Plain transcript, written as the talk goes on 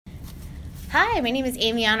Hi, my name is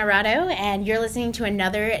Amy Honorado, and you're listening to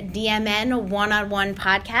another DMN One-on-One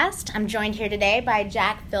podcast. I'm joined here today by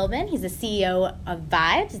Jack Philbin. He's the CEO of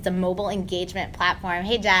Vibes. It's a mobile engagement platform.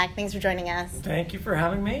 Hey, Jack, thanks for joining us. Thank you for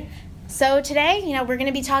having me. So today, we're going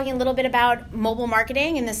to be talking a little bit about mobile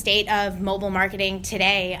marketing and the state of mobile marketing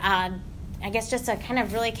today. I guess just to kind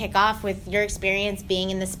of really kick off with your experience being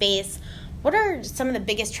in the space, what are some of the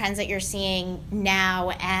biggest trends that you're seeing now,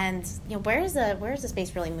 and where is the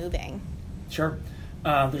space really moving? Sure.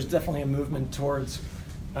 There's definitely a movement towards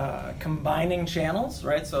combining channels,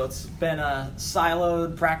 right? So it's been a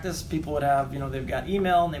siloed practice. People would have, they've got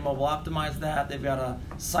email and they mobile optimize that. They've got a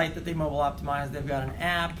site that they mobile optimize. They've got an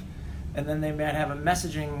app, and then they might have a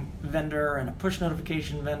messaging vendor and a push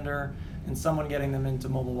notification vendor and someone getting them into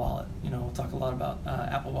mobile wallet. We'll talk a lot about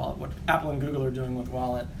Apple Wallet, what Apple and Google are doing with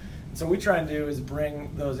Wallet. And so what we try and do is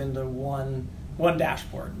bring those into one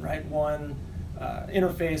dashboard, right? One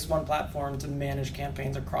interface, one platform to manage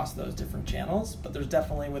campaigns across those different channels. But there's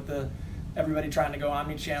definitely, with everybody trying to go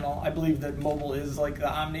omni-channel, I believe that mobile is like the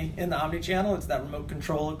omni-channel. It's that remote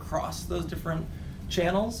control across those different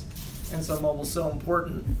channels. And so mobile's so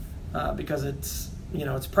important because it's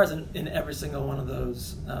present in every single one of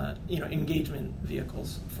those engagement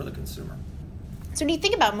vehicles for the consumer. So when you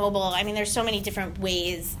think about mobile, there's so many different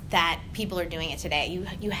ways that people are doing it today.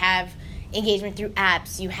 You have engagement through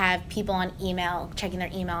apps, you have people on email, checking their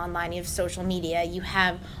email online, you have social media, you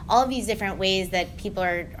have all of these different ways that people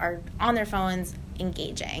are on their phones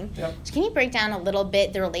engaging. Yep. So can you break down a little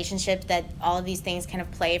bit the relationship that all of these things kind of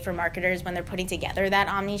play for marketers when they're putting together that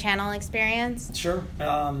omni-channel experience? Sure.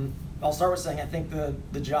 I'll start with saying I think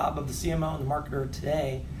the job of the CMO and the marketer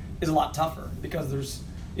today is a lot tougher because there's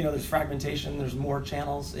fragmentation, there's more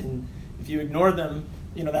channels, and if you ignore them,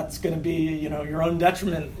 that's going to be your own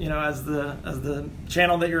detriment. As the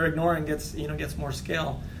channel that you're ignoring gets more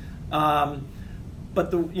scale.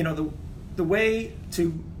 But the way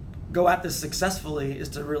to go at this successfully is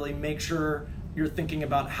to really make sure you're thinking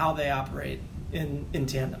about how they operate in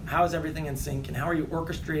tandem. How is everything in sync, and how are you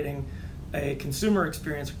orchestrating a consumer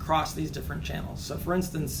experience across these different channels? So, for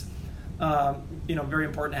instance, very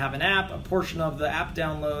important to have an app. A portion of the app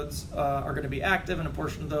downloads are going to be active, and a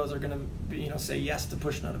portion of those are going to be, say yes to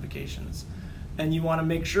push notifications. And you want to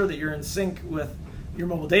make sure that you're in sync with your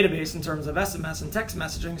mobile database in terms of SMS and text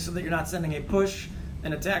messaging, so that you're not sending a push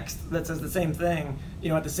and a text that says the same thing,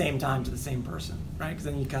 at the same time to the same person, right? Because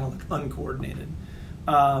then you kind of look uncoordinated.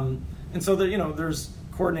 And so there's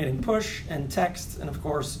coordinating push and text, and of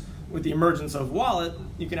course, with the emergence of Wallet,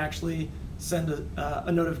 you can actually send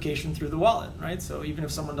a notification through the wallet, right? So even if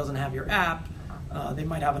someone doesn't have your app, they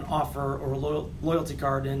might have an offer or a loyalty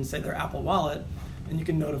card in, say, their Apple Wallet, and you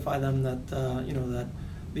can notify them that that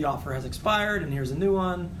the offer has expired and here's a new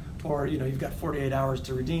one, or you've got 48 hours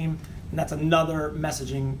to redeem, and that's another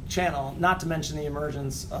messaging channel. Not to mention the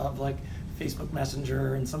emergence of like Facebook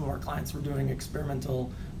Messenger, and some of our clients were doing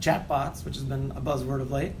experimental chatbots, which has been a buzzword of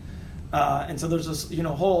late. And so there's this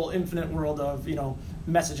whole infinite world of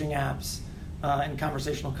messaging apps and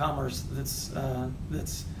conversational commerce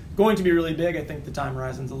that's going to be really big. I think the time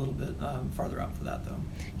horizon's a little bit farther out for that, though.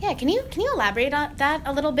 Yeah, can you elaborate on that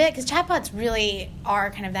a little bit? Because chatbots really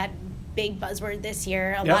are kind of that big buzzword this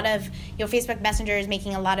year. A lot of Facebook Messenger is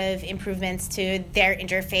making a lot of improvements to their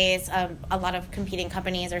interface. A lot of competing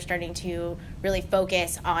companies are starting to really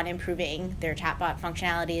focus on improving their chatbot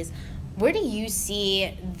functionalities. Where do you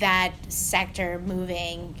see that sector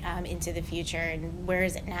moving into the future, and where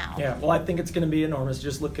is it now? Yeah, well, I think it's going to be enormous.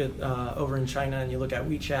 Just look at over in China, and you look at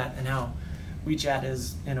WeChat and how WeChat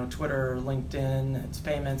is, Twitter, LinkedIn, it's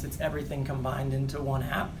payments, it's everything combined into one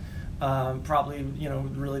app. Probably,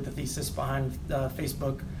 really the thesis behind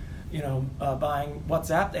Facebook, buying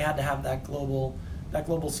WhatsApp. They had to have that global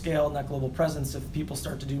scale and that global presence if people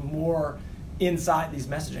start to do more inside these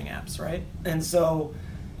messaging apps, right? And so,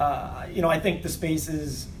 I think the space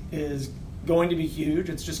is going to be huge.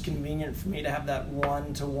 It's just convenient for me to have that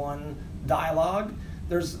one-to-one dialogue.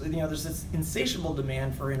 There's this insatiable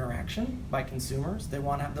demand for interaction by consumers. They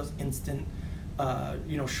want to have those instant,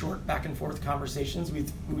 short back and forth conversations.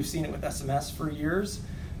 We've seen it with SMS for years,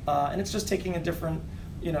 and it's just taking a different,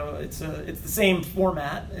 it's the same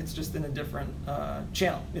format. It's just in a different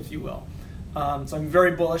channel, if you will. So I'm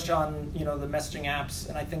very bullish on the messaging apps,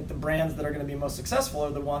 and I think the brands that are going to be most successful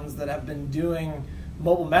are the ones that have been doing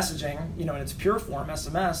mobile messaging, in its pure form,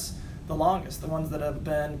 SMS, the longest. The ones that have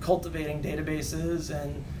been cultivating databases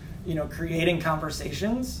and creating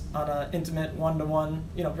conversations on an intimate one-to-one,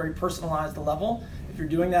 very personalized level. If you're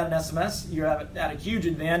doing that in SMS, you're at a huge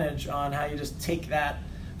advantage on how you just take that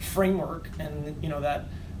framework and that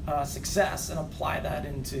success and apply that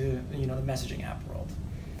into the messaging app world.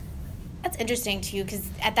 That's interesting too, because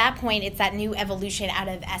at that point it's that new evolution out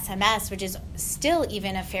of SMS, which is still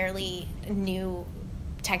even a fairly new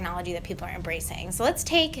technology that people are embracing. So let's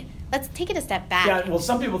take it a step back. Yeah, well,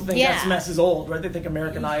 some people think SMS is old, right? They think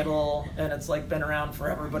American Idol and it's like been around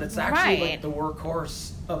forever, but it's actually like the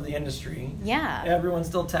workhorse of the industry. Yeah. Everyone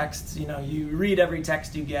still texts. You read every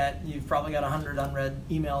text you get. You've probably got 100 unread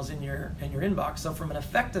emails in your inbox. So from an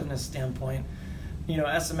effectiveness standpoint,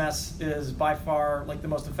 SMS is by far like the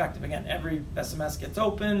most effective. Again, every SMS gets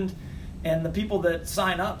opened, and the people that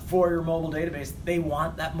sign up for your mobile database, they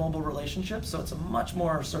want that mobile relationship. So it's a much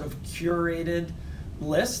more sort of curated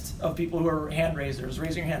list of people who are hand raisers,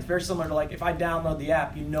 raising your hands. Very similar to like if I download the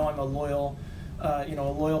app, I'm a loyal, a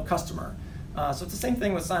loyal customer. So it's the same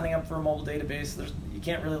thing with signing up for a mobile database. You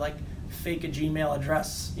can't really like fake a Gmail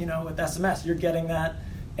address, with SMS. You're getting that.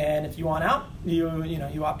 And if you want out,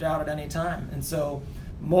 you opt out at any time. And so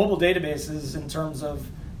mobile databases, in terms of,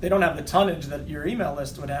 they don't have the tonnage that your email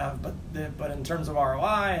list would have, but in terms of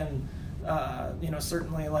ROI and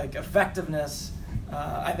certainly like effectiveness,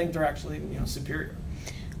 I think they're actually superior.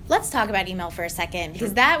 Let's talk about email for a second,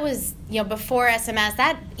 because that was before SMS.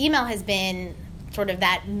 That email has been sort of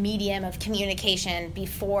that medium of communication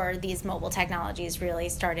before these mobile technologies really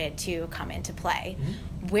started to come into play.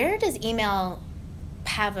 Mm-hmm. Where does email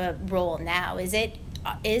have a role now? Is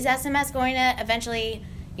SMS going to eventually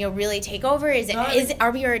really take over?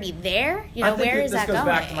 Are we already there? Where is that going? This goes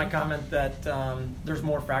back to my comment that there's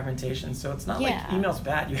more fragmentation. So it's not like email's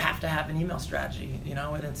bad. You have to have an email strategy,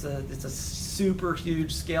 and it's a super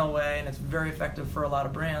huge scale way, and it's very effective for a lot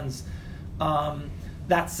of brands.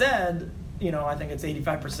 That said, I think it's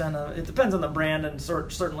 85% of, it depends on the brand and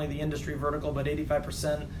certainly the industry vertical, but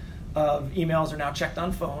 85% of emails are now checked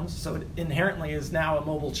on phones, so it inherently is now a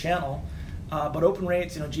mobile channel. But open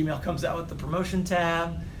rates, Gmail comes out with the promotion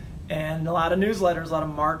tab, and a lot of newsletters, a lot of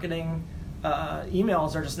marketing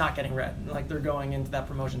emails are just not getting read. Like they're going into that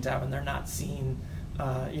promotion tab and they're not seen,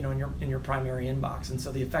 in your primary inbox. And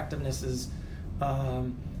so the effectiveness is,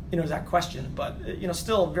 is that question. But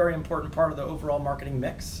still a very important part of the overall marketing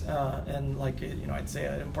mix, and I'd say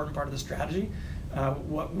an important part of the strategy.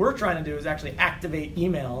 What we're trying to do is actually activate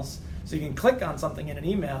emails, so you can click on something in an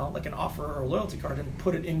email, like an offer or a loyalty card, and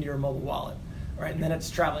put it into your mobile wallet, right? And then it's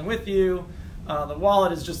traveling with you. The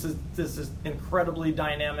wallet is just this incredibly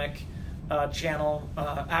dynamic channel.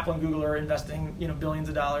 Apple and Google are investing, billions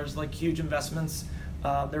of dollars, like huge investments.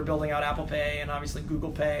 They're building out Apple Pay and obviously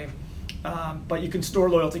Google Pay. But you can store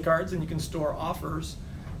loyalty cards and you can store offers,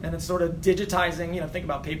 and it's sort of digitizing. Think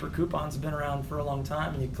about paper coupons have been around for a long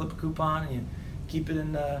time, and you clip a coupon and you keep it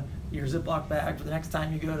in your Ziploc bag for the next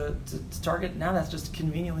time you go to Target. Now that's just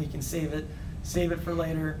conveniently, you can save it for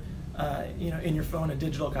later, in your phone, a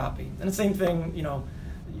digital copy. And the same thing,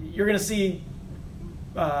 you're going to see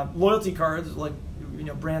loyalty cards, like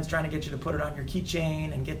brands trying to get you to put it on your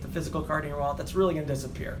keychain and get the physical card in your wallet. That's really going to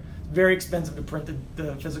disappear. It's very expensive to print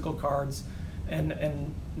the physical cards,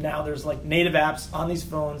 and now there's like native apps on these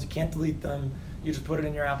phones. You can't delete them. You just put it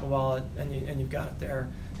in your Apple Wallet, and you've got it there,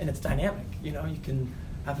 and it's dynamic. You can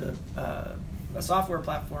have a software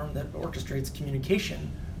platform that orchestrates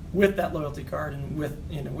communication with that loyalty card and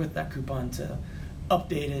with that coupon to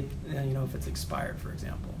update it, if it's expired, for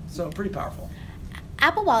example. So pretty powerful.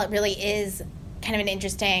 Apple Wallet really is kind of an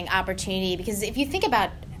interesting opportunity, because if you think about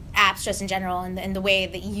apps just in general and the way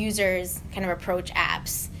that users kind of approach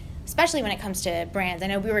apps, especially when it comes to brands. I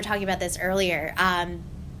know we were talking about this earlier. Apps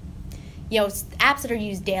that are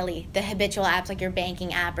used daily, the habitual apps like your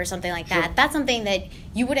banking app or something like that. Sure. That's something that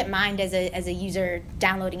you wouldn't mind as a user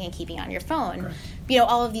downloading and keeping on your phone. Correct.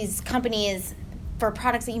 All of these companies for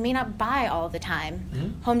products that you may not buy all the time,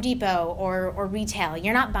 mm-hmm. Home Depot or retail,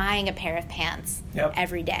 you're not buying a pair of pants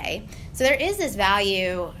every day. So there is this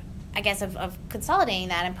value, I guess, of consolidating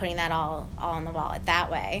that and putting that all in the wallet that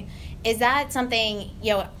way. Is that something,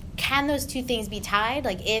 can those two things be tied?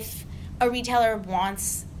 Like if a retailer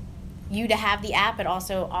wants you to have the app but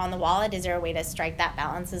also on the wallet, is there a way to strike that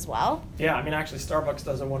balance as well? Yeah, actually Starbucks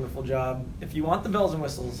does a wonderful job. If you want the bells and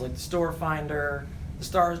whistles, like the store finder, the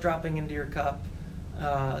stars dropping into your cup,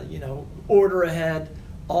 order ahead,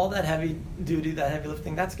 all that heavy duty, that heavy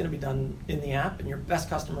lifting, that's going to be done in the app, and your best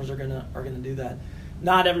customers are going to do that.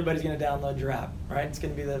 Not everybody's going to download your app, right? It's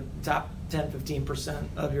going to be the top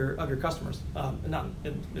 10-15% of your customers.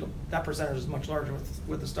 That percentage is much larger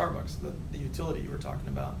with the Starbucks, the utility you were talking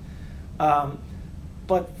about.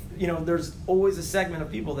 But there's always a segment of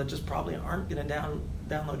people that just probably aren't going to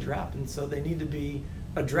download your app, and so they need to be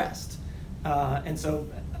addressed. And so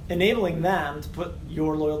enabling them to put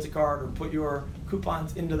your loyalty card or put your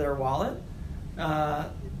coupons into their wallet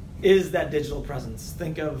is that digital presence.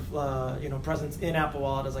 Think of presence in Apple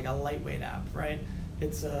Wallet as like a lightweight app, right?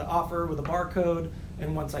 It's an offer with a barcode,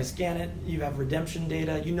 and once I scan it, you have redemption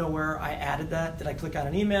data. You know where I added that. Did I click on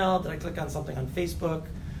an email? Did I click on something on Facebook?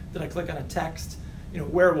 Did I click on a text?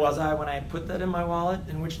 Where was I when I put that in my wallet,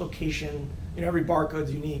 and which location? Every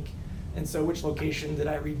barcode's unique, and so which location did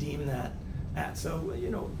I redeem that at? So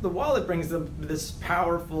the wallet brings this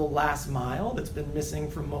powerful last mile that's been missing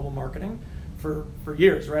from mobile marketing for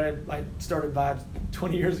years, right? I started Vibes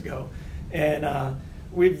 20 years ago, and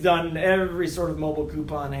we've done every sort of mobile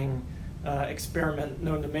couponing experiment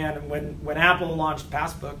known to man. And when Apple launched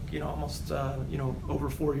Passbook, almost over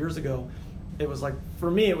 4 years ago, it was like,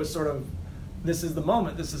 for me, it was sort of, this is the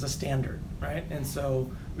moment, this is a standard, right? And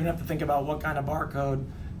so we don't have to think about what kind of barcode.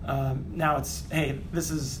 Now it's, hey,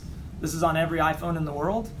 this is on every iPhone in the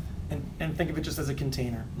world, and think of it just as a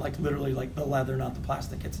container, like literally like the leather, not the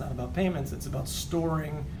plastic. It's not about payments, it's about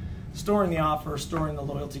storing the offer, storing the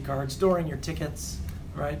loyalty card, storing your tickets,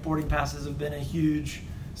 right? Boarding passes have been a huge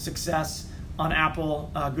success on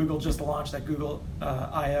Apple. Google just launched that Google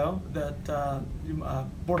I/O that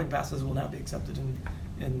boarding passes will now be accepted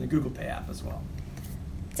in the Google Pay app as well.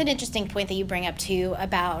 It's an interesting point that you bring up too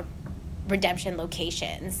about redemption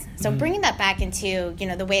locations. So bringing that back into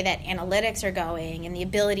the way that analytics are going and the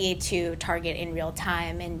ability to target in real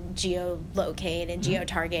time and geolocate and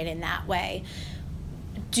geo-target in that way.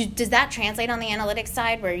 Does that translate on the analytics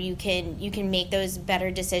side where you can make those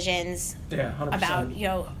better decisions? Yeah, 100%. About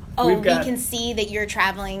we can see that you're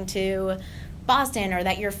traveling to Boston, or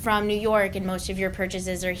that you're from New York and most of your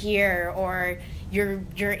purchases are here, or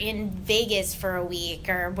you're in Vegas for a week,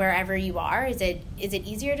 or wherever you are? Is it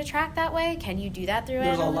easier to track that way? Can you do that through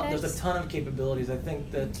analytics? There's a ton of capabilities. I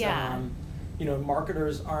think that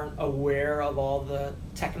marketers aren't aware of all the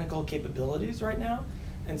technical capabilities right now.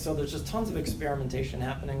 And so there's just tons of experimentation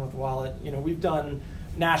happening with Wallet. We've done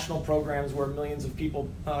national programs where millions of people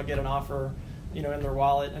get an offer, in their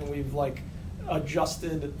wallet, and we've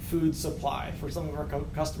adjusted food supply for some of our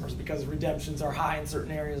customers because redemptions are high in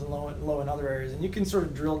certain areas and low in other areas. And you can sort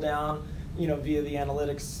of drill down, via the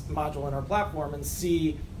analytics module in our platform and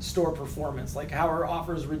see store performance, like how are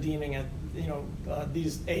offers redeeming at,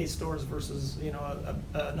 these A stores versus,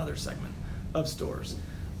 another segment of stores.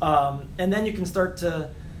 And then you can start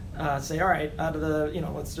to say, all right, out of the,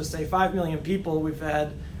 let's just say 5 million people, we've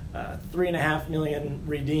had 3.5 million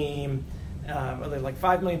redeem.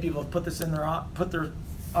 5 million people have put their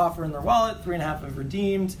offer in their wallet, 3.5 have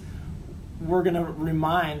redeemed. We're going to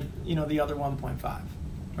remind, the other 1.5,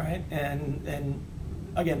 right? And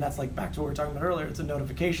again, that's back to what we were talking about earlier. It's a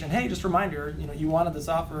notification. Hey, just a reminder, you wanted this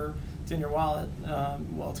offer, it's in your wallet.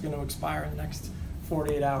 It's going to expire in the next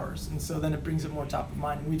 48 hours. And so then it brings it more top of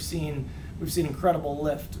mind. And we've seen incredible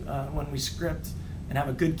lift when we script and have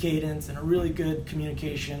a good cadence and a really good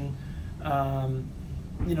communication.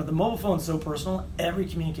 The mobile phone's so personal, every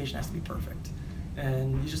communication has to be perfect.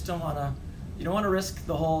 And you just don't want to risk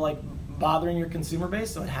the whole bothering your consumer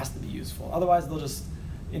base, so it has to be useful. Otherwise they'll just,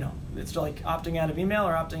 it's like opting out of email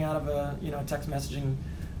or opting out of a text messaging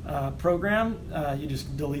program. You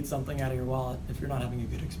just delete something out of your wallet if you're not having a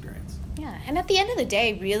good experience. Yeah, and at the end of the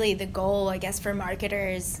day, really the goal, I guess, for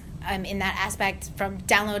marketers in that aspect, from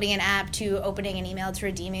downloading an app to opening an email to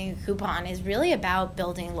redeeming a coupon, is really about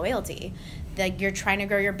building loyalty. You're trying to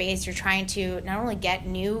grow your base, you're trying to not only get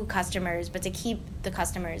new customers, but to keep the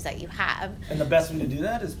customers that you have. And the best way to do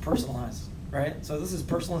that is personalize, right? So this is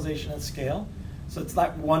personalization at scale. So it's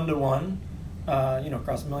not one-to-one,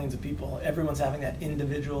 across millions of people. Everyone's having that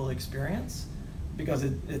individual experience because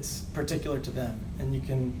it's particular to them. And you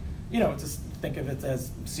can, just think of it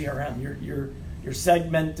as CRM. You're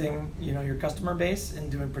segmenting, your customer base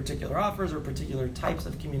and doing particular offers or particular types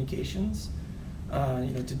of communications,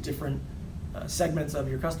 to different segments of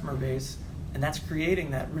your customer base, and that's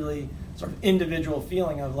creating that really sort of individual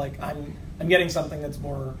feeling of I'm getting something that's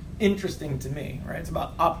more interesting to me, right? It's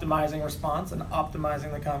about optimizing response and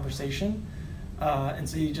optimizing the conversation, and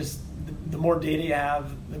so you just the more data you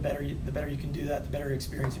have, the better you can do that, the better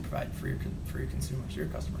experience you provide for your consumers, your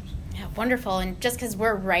customers. Yeah, wonderful. And just because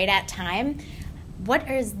we're right at time, what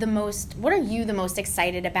are you the most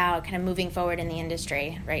excited about kind of moving forward in the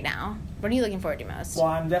industry right now? What are you looking forward to most? Well,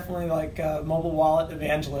 I'm definitely a mobile wallet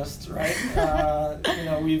evangelist, right?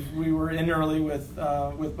 We were in early with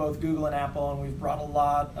both Google and Apple, and we've brought a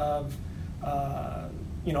lot of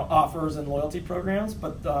offers and loyalty programs.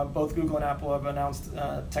 But both Google and Apple have announced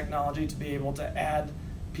technology to be able to add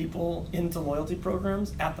people into loyalty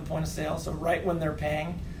programs at the point of sale. So right when they're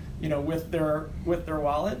paying, with their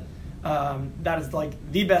wallet. that is like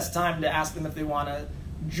the best time to ask them if they want to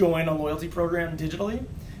join a loyalty program digitally.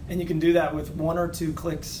 And you can do that with 1 or 2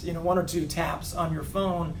 clicks, 1 or 2 taps on your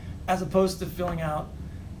phone, as opposed to filling out,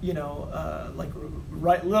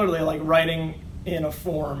 literally like writing in a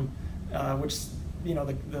form, which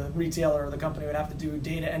the retailer or the company would have to do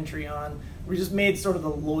data entry on. We just made sort of the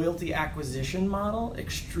loyalty acquisition model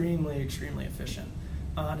extremely, extremely efficient.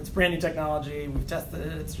 It's brand new technology. We've tested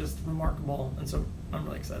it. It's just remarkable. And so I'm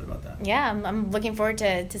really excited about that. Yeah, I'm looking forward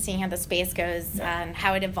to seeing how the space goes and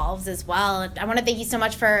how it evolves as well. I want to thank you so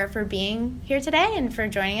much for being here today and for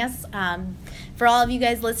joining us. For all of you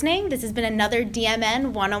guys listening, this has been another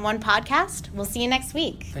DMN One-on-One podcast. We'll see you next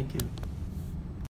week. Thank you.